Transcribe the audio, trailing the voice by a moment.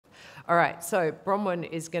All right, so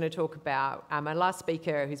Bronwyn is going to talk about, our last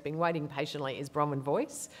speaker who's been waiting patiently is Bronwyn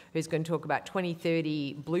Voyce, who's going to talk about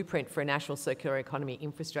 2030 Blueprint for a National Circular Economy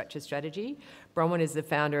Infrastructure Strategy. Bronwyn is the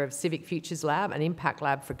founder of Civic Futures Lab, an impact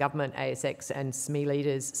lab for government, ASX and SME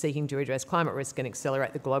leaders seeking to address climate risk and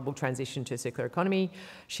accelerate the global transition to a circular economy.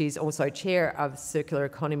 She's also chair of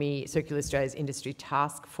Circular Australia's Industry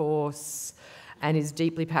Task Force, and is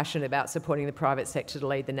deeply passionate about supporting the private sector to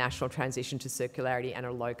lead the national transition to circularity and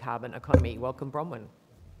a low-carbon economy. Welcome, Bronwyn.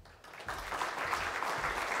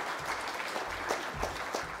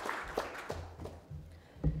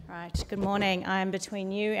 Right, good morning. I'm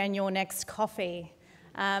between you and your next coffee.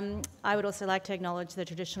 I would also like to acknowledge the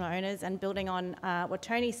traditional owners, and building on what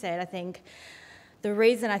Tony said, I think the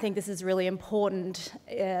reason I think this is really important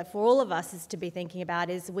for all of us is to be thinking about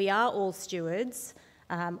is we are all stewards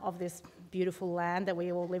of this beautiful land that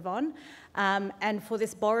we all live on, and for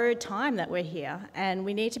this borrowed time that we're here, and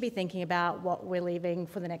we need to be thinking about what we're leaving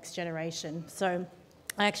for the next generation. So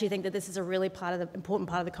I actually think that this is a really important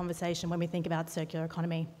part of the conversation when we think about circular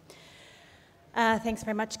economy. Thanks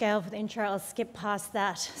very much, Gail, for the intro. I'll skip past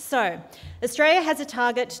that. So Australia has a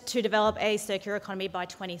target to develop a circular economy by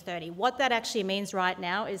 2030. What that actually means right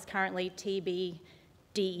now is currently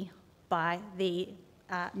TBD by the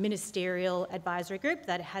ministerial advisory group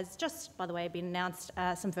that has just, by the way, been announced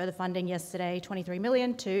some further funding yesterday, 23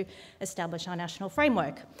 million, to establish our national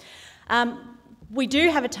framework. We do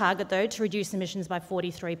have a target, though, to reduce emissions by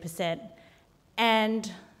 43%.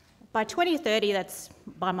 And by 2030, that's,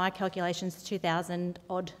 by my calculations, 2,000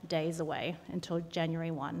 odd days away until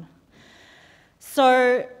January 1.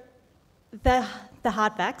 So the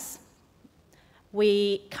hard facts,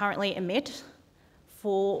 we currently emit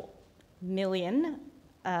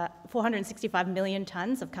 465 million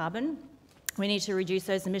tonnes of carbon. We need to reduce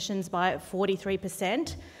those emissions by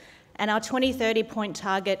 43%. And our 2030 point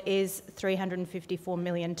target is 354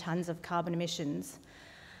 million tonnes of carbon emissions.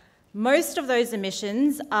 Most of those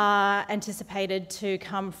emissions are anticipated to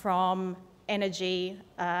come from energy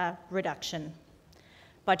reduction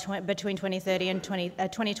between 2020 and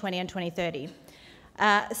 2030.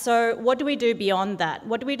 So what do we do beyond that?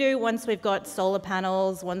 What do we do once we've got solar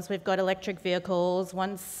panels, once we've got electric vehicles,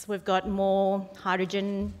 once we've got more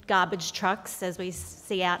hydrogen garbage trucks as we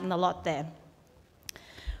see out in the lot there?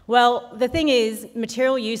 Well, the thing is,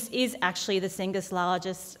 material use is actually the single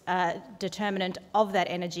largest determinant of that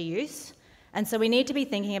energy use. And so we need to be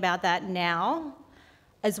thinking about that now,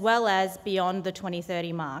 as well as beyond the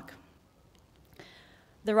 2030 mark.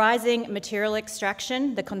 The rising material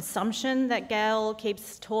extraction, the consumption that Gail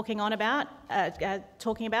keeps talking about,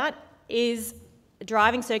 is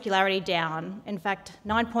driving circularity down. In fact,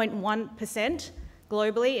 9.1%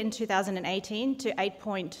 globally in 2018 to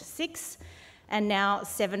 8.6%, and now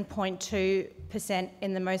 7.2%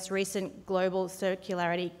 in the most recent Global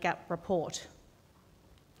Circularity Gap report.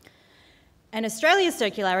 And Australia's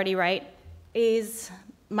circularity rate is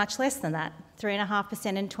much less than that,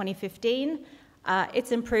 3.5% in 2015.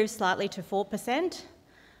 It's improved slightly to 4%,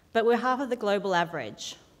 but we're half of the global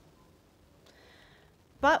average.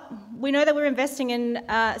 But we know that we're investing in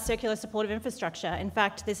circular supportive infrastructure. In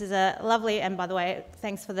fact, this is a lovely, and by the way,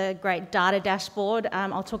 thanks for the great data dashboard.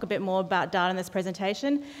 I'll talk a bit more about data in this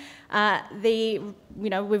presentation. We've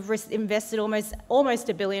invested almost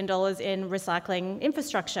 $1 billion in recycling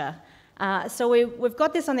infrastructure. So we've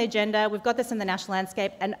got this on the agenda, we've got this in the national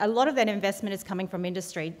landscape, and a lot of that investment is coming from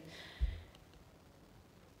industry.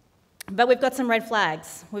 But we've got some red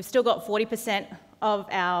flags. We've still got 40% of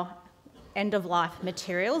our end-of-life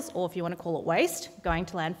materials, or if you want to call it waste, going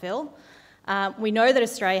to landfill. We know that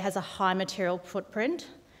Australia has a high material footprint,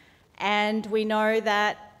 and we know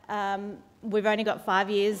that we've only got 5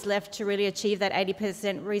 years left to really achieve that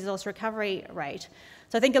 80% resource recovery rate.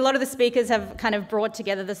 So I think a lot of the speakers have kind of brought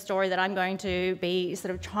together the story that I'm going to be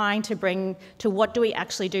sort of trying to bring to what do we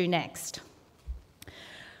actually do next.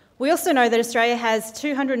 We also know that Australia has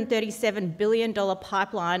 $237 billion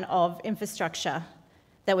pipeline of infrastructure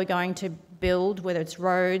that we're going to build, whether it's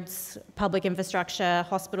roads, public infrastructure,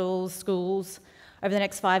 hospitals, schools, over the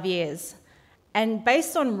next 5 years. And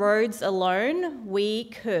based on roads alone,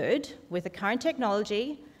 we could, with the current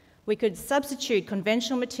technology, we could substitute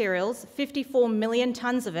conventional materials, 54 million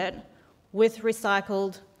tonnes of it, with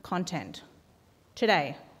recycled content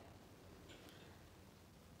today.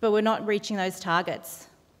 But we're not reaching those targets.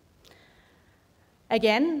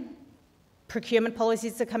 Again, procurement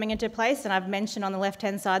policies are coming into place, and I've mentioned on the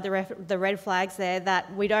left-hand side the red flags there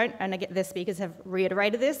that we don't, and again, the speakers have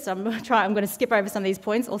reiterated this, so I'm going to skip over some of these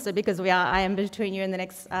points, also because I am between you and the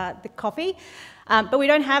next the coffee. But we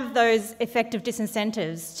don't have those effective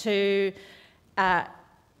disincentives to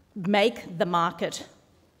make the market.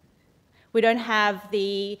 We don't have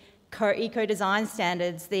the eco-design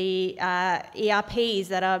standards, the ERPs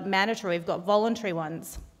that are mandatory. We've got voluntary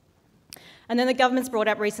ones. And then the government's brought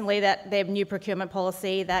up recently that their new procurement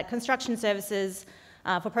policy that construction services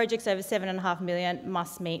for projects over 7.5 million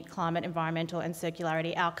must meet climate, environmental and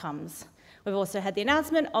circularity outcomes. We've also had the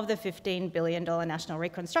announcement of the $15 billion National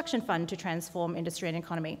Reconstruction Fund to transform industry and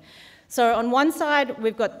economy. So on one side,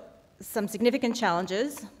 we've got some significant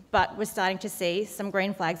challenges, but we're starting to see some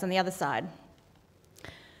green flags on the other side.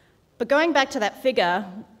 But going back to that figure,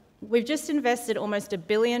 we've just invested almost $1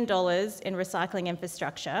 billion in recycling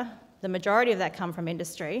infrastructure. The majority of that come from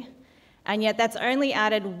industry, and yet that's only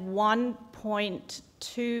added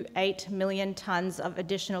 1.28 million tonnes of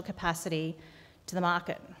additional capacity to the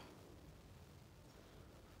market.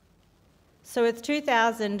 So with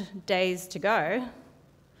 2,000 days to go,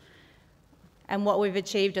 and what we've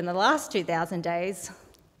achieved in the last 2,000 days,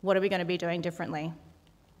 what are we going to be doing differently?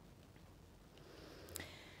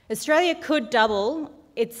 Australia could double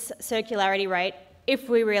its circularity rate if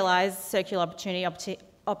we realise circular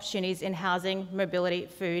opportunities in housing, mobility,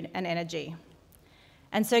 food and energy.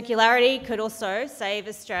 And circularity could also save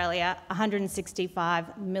Australia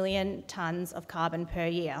 165 million tonnes of carbon per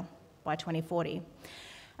year by 2040.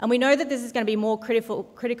 And we know that this is going to be more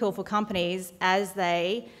critical for companies as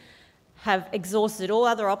they have exhausted all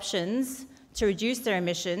other options to reduce their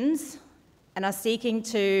emissions and are seeking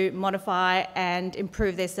to modify and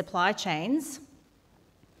improve their supply chains.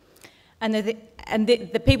 And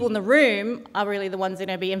the people in the room are really the ones that are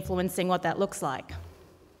going to be influencing what that looks like.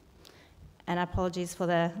 And apologies for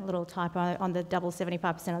the little typo on the double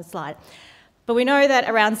 75% of the slide. But we know that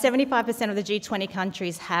around 75% of the G20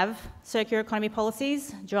 countries have circular economy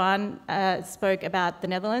policies. Joanne spoke about the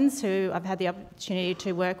Netherlands, who I've had the opportunity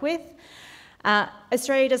to work with.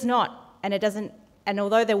 Australia does not, and it doesn't. And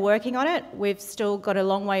although they're working on it, we've still got a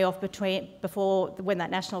long way off before when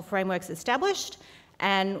that national framework's established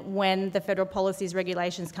and when the federal policies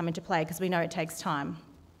regulations come into play, because we know it takes time.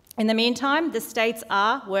 In the meantime, the states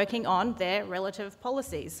are working on their relative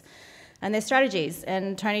policies and their strategies.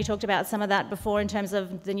 And Tony talked about some of that before in terms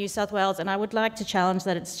of the New South Wales, and I would like to challenge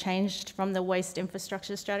that it's changed from the waste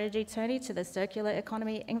infrastructure strategy, Tony, to the circular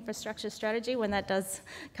economy infrastructure strategy when that does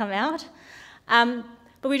come out.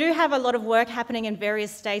 But we do have a lot of work happening in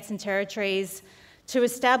various states and territories to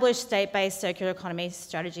establish state-based circular economy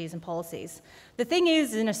strategies and policies. The thing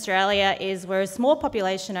is, in Australia, is we're a small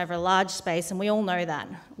population over a large space, and we all know that.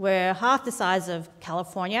 We're half the size of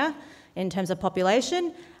California in terms of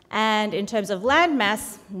population, and in terms of land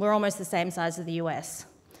mass, we're almost the same size as the US.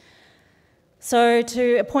 So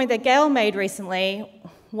to a point that Gail made recently,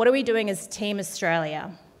 what are we doing as Team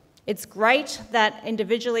Australia? It's great that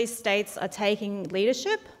individually states are taking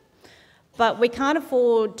leadership, but we can't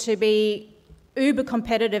afford to be uber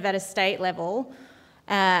competitive at a state level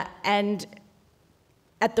and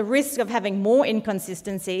at the risk of having more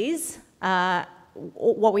inconsistencies.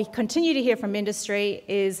 What we continue to hear from industry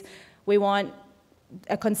is we want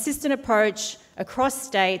a consistent approach across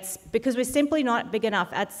states because we're simply not big enough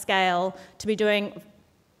at scale to be doing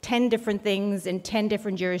 10 different things in 10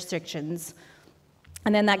 different jurisdictions.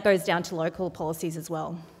 And then that goes down to local policies as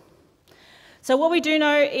well. So what we do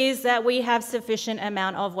know is that we have sufficient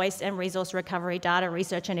amount of waste and resource recovery data,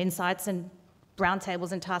 research and insights, and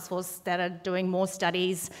roundtables and task force that are doing more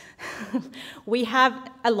studies. We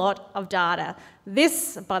have a lot of data.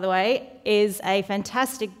 This, by the way, is a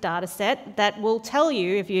fantastic data set that will tell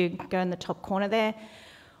you, if you go in the top corner there,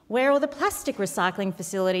 where all the plastic recycling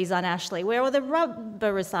facilities are nationally, where all the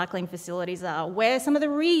rubber recycling facilities are, where some of the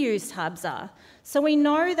reuse hubs are. So we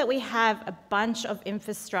know that we have a bunch of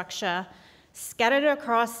infrastructure scattered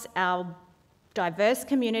across our diverse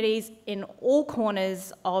communities in all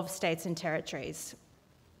corners of states and territories.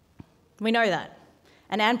 We know that.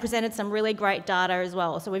 And Anne presented some really great data as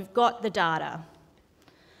well, so we've got the data.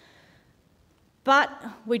 But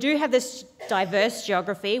we do have this diverse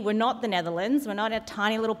geography. We're not the Netherlands. We're not a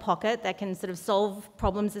tiny little pocket that can sort of solve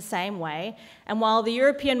problems the same way. And while the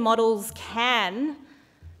European models can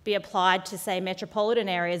be applied to, say, metropolitan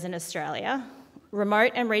areas in Australia,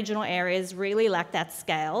 remote and regional areas really lack that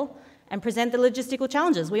scale and present the logistical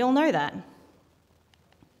challenges. We all know that.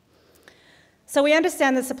 So we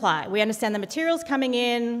understand the supply. We understand the materials coming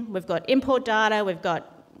in. We've got import data. We've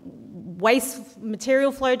got waste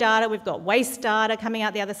material flow data. We've got waste data coming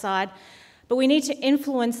out the other side. But we need to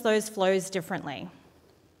influence those flows differently.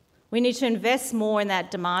 We need to invest more in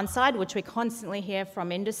that demand side, which we constantly hear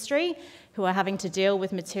from industry, who are having to deal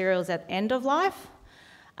with materials at end of life.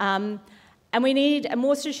 And we need a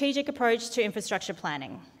more strategic approach to infrastructure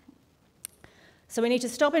planning. So we need to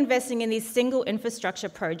stop investing in these single infrastructure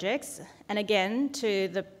projects, and again, to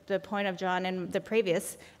the point of John and the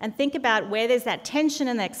previous, and think about where there's that tension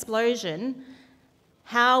and the explosion,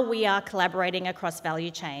 how we are collaborating across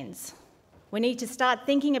value chains. We need to start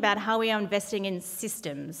thinking about how we are investing in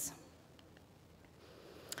systems.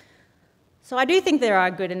 So I do think there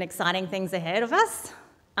are good and exciting things ahead of us,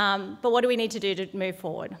 but what do we need to do to move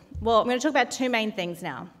forward? Well, I'm going to talk about two main things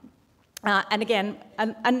now. And again,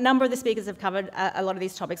 a number of the speakers have covered a lot of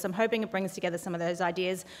these topics. I'm hoping it brings together some of those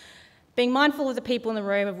ideas. Being mindful of the people in the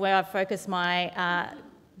room of where I focus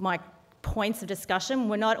my points of discussion.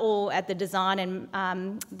 We're not all at the design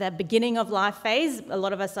and the beginning of life phase. A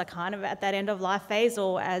lot of us are kind of at that end of life phase,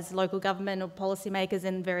 or as local government or policymakers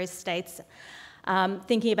in various states,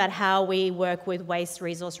 thinking about how we work with waste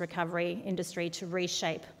resource recovery industry to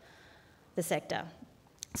reshape the sector.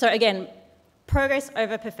 So again, progress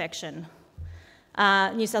over perfection.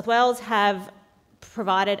 New South Wales have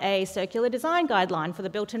provided a circular design guideline for the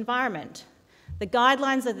built environment. The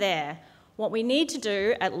guidelines are there. What we need to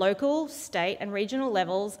do at local, state and regional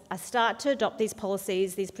levels are start to adopt these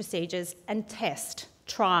policies, these procedures, and test,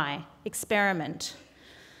 try, experiment.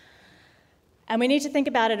 And we need to think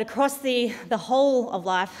about it across the whole of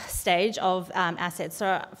life stage of assets.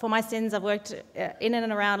 So for my sins, I've worked in and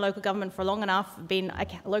around local government for long enough, been a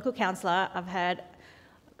local councillor. I've had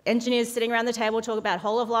engineers sitting around the table talk about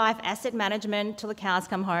whole of life, asset management till the cows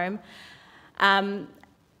come home.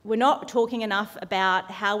 We're not talking enough about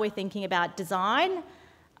how we're thinking about design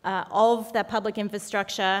of that public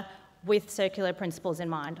infrastructure with circular principles in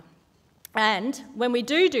mind. And when we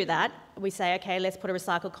do that, we say, okay, let's put a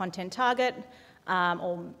recycled content target,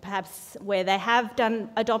 or perhaps where they have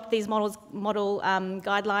adopt these model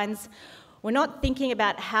guidelines. We're not thinking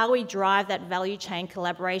about how we drive that value chain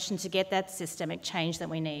collaboration to get that systemic change that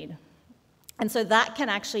we need. And so that can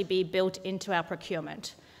actually be built into our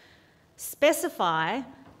procurement. Specify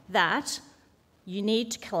that you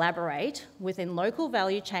need to collaborate within local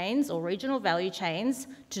value chains or regional value chains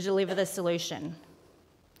to deliver the solution.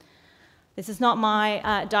 This is not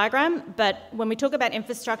my diagram, but when we talk about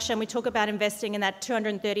infrastructure and we talk about investing in that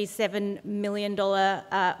 $237 million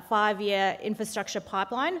 5-year infrastructure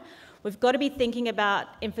pipeline, we've got to be thinking about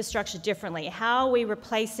infrastructure differently. How are we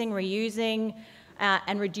replacing, reusing,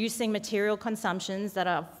 and reducing material consumptions that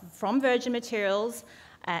are from virgin materials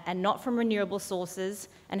and not from renewable sources,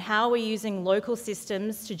 and how are we using local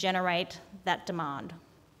systems to generate that demand?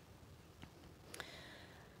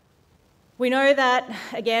 We know that,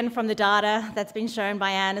 again, from the data that's been shown by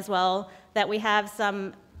Anne as well, that we have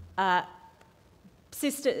some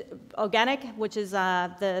organic, which is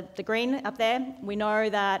the green up there. We know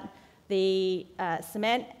that the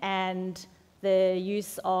cement and the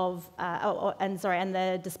use of, and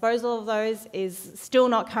the disposal of those is still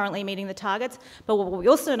not currently meeting the targets. But what we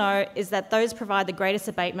also know is that those provide the greatest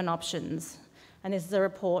abatement options. And this is a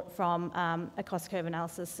report from a cost curve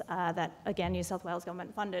analysis that, again, New South Wales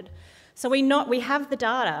government funded. So we have the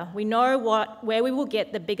data. We know where we will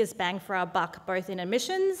get the biggest bang for our buck, both in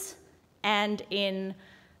emissions and in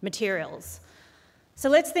materials. So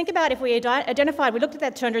let's think about if we identified, we looked at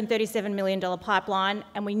that $237 million pipeline,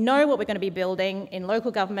 and we know what we're going to be building in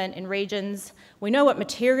local government, in regions. We know what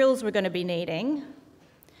materials we're going to be needing.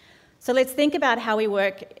 So let's think about how we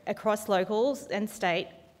work across locals and state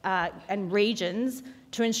and regions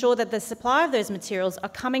to ensure that the supply of those materials are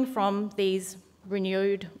coming from these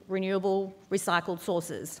renewable, recycled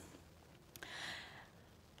sources.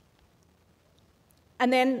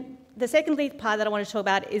 And then the second part that I want to talk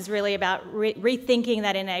about is really about rethinking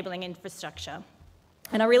that enabling infrastructure.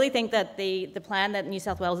 And I really think that the plan that New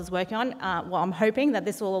South Wales is working on, well, I'm hoping that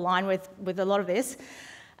this will align with a lot of this,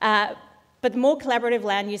 but more collaborative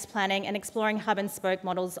land use planning and exploring hub and spoke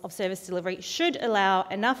models of service delivery should allow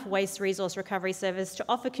enough waste resource recovery service to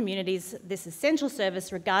offer communities this essential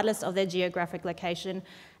service regardless of their geographic location,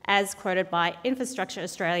 as quoted by Infrastructure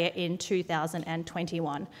Australia in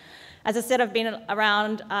 2021. As I said, I've been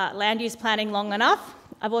around land use planning long enough.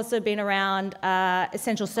 I've also been around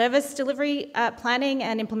essential service delivery planning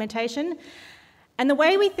and implementation. And the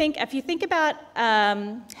way we think, if you think about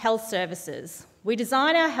health services, we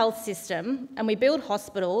design our health system and we build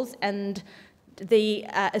hospitals and the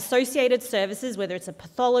associated services, whether it's a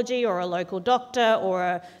pathology or a local doctor or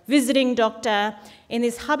a visiting doctor, in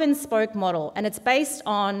this hub and spoke model. And it's based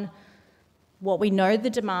on what we know the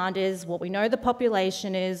demand is, what we know the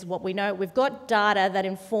population is, what we know. We've got data that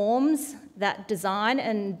informs that design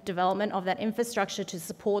and development of that infrastructure to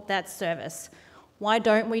support that service. Why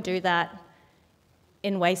don't we do that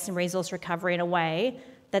in waste and resource recovery in a way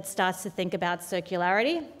that starts to think about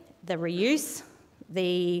circularity, the reuse,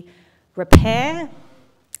 the repair,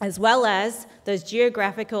 as well as those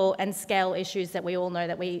geographical and scale issues that we all know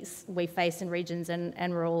that we face in regions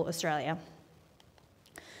and rural Australia.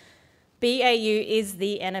 BAU is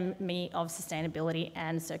the enemy of sustainability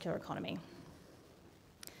and circular economy.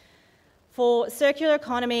 For circular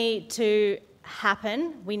economy to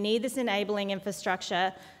happen, we need this enabling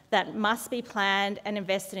infrastructure that must be planned and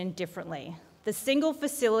invested in differently. The single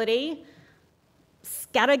facility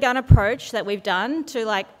scattergun approach that we've done to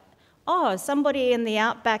like, oh, somebody in the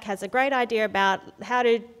outback has a great idea about how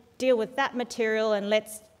to deal with that material and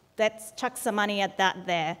let's chuck some money at that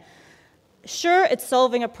there. Sure, it's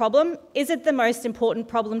solving a problem. Is it the most important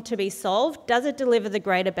problem to be solved? Does it deliver the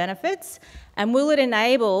greater benefits? And will it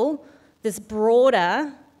enable this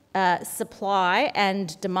broader supply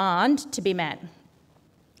and demand to be met?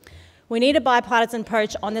 We need a bipartisan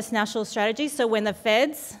approach on this national strategy, so when the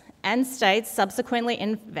feds and states subsequently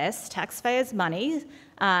invest taxpayers' money,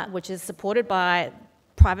 which is supported by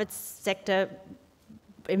private sector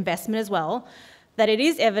investment as well, that it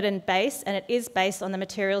is evidence-based and it is based on the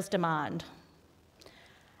materials demand.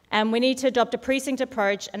 And we need to adopt a precinct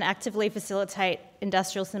approach and actively facilitate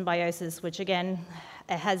industrial symbiosis, which again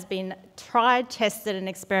has been tried, tested and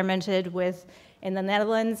experimented with in the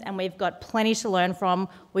Netherlands, and we've got plenty to learn from.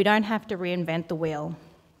 We don't have to reinvent the wheel.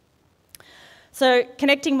 So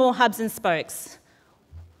connecting more hubs and spokes.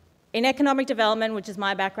 In economic development, which is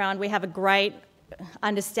my background, we have a great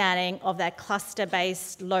understanding of that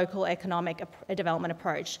cluster-based local economic development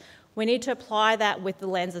approach. We need to apply that with the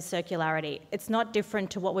lens of circularity. It's not different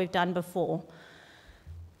to what we've done before.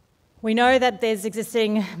 We know that there's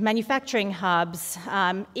existing manufacturing hubs,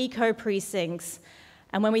 eco-precincts,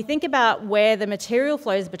 and when we think about where the material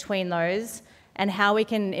flows between those and how we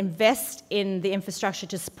can invest in the infrastructure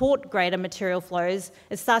to support greater material flows,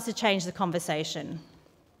 it starts to change the conversation.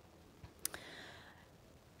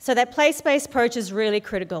 So that place-based approach is really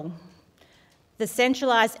critical. The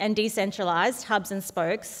centralised and decentralised hubs and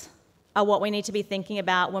spokes are what we need to be thinking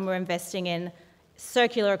about when we're investing in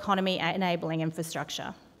circular economy enabling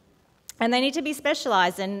infrastructure. And they need to be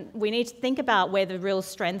specialised, and we need to think about where the real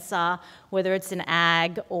strengths are, whether it's in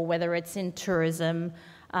ag or whether it's in tourism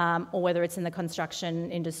or whether it's in the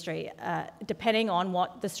construction industry, depending on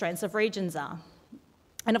what the strengths of regions are.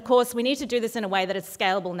 And of course, we need to do this in a way that is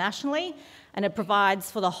scalable nationally, and it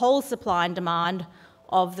provides for the whole supply and demand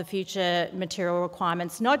of the future material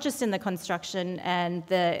requirements, not just in the construction and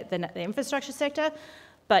the infrastructure sector,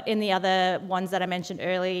 but in the other ones that I mentioned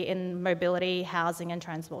earlier in mobility, housing and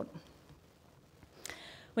transport.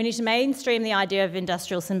 We need to mainstream the idea of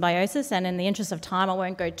industrial symbiosis, and in the interest of time, I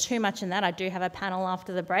won't go too much in that. I do have a panel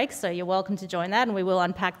after the break, so you're welcome to join that, and we will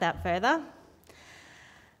unpack that further.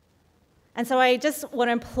 And so I just want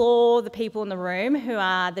to implore the people in the room who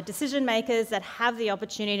are the decision makers that have the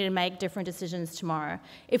opportunity to make different decisions tomorrow.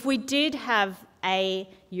 If we did have a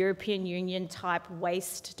European Union type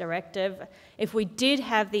waste directive, if we did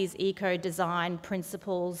have these eco-design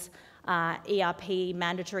principles, ERP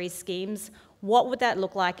mandatory schemes, what would that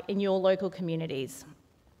look like in your local communities?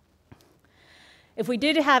 If we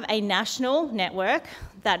did have a national network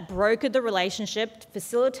that brokered the relationship,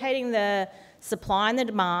 facilitating the supply and the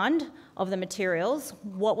demand of the materials,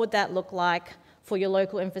 what would that look like for your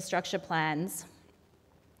local infrastructure plans?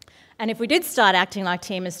 And if we did start acting like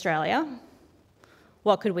Team Australia,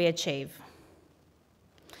 what could we achieve?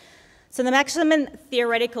 So the maximum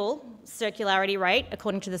theoretical circularity rate,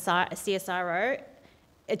 according to the CSIRO,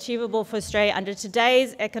 achievable for Australia under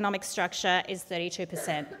today's economic structure is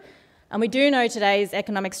 32%. And we do know today's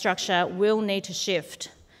economic structure will need to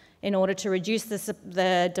shift in order to reduce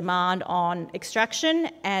the demand on extraction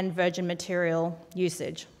and virgin material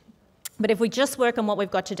usage. But if we just work on what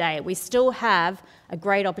we've got today, we still have a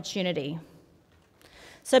great opportunity.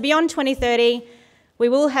 So beyond 2030, we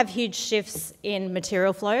will have huge shifts in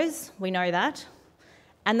material flows, we know that,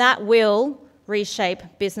 and that will reshape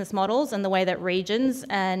business models and the way that regions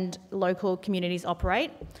and local communities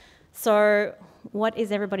operate. So what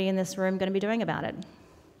is everybody in this room going to be doing about it?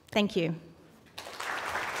 Thank you.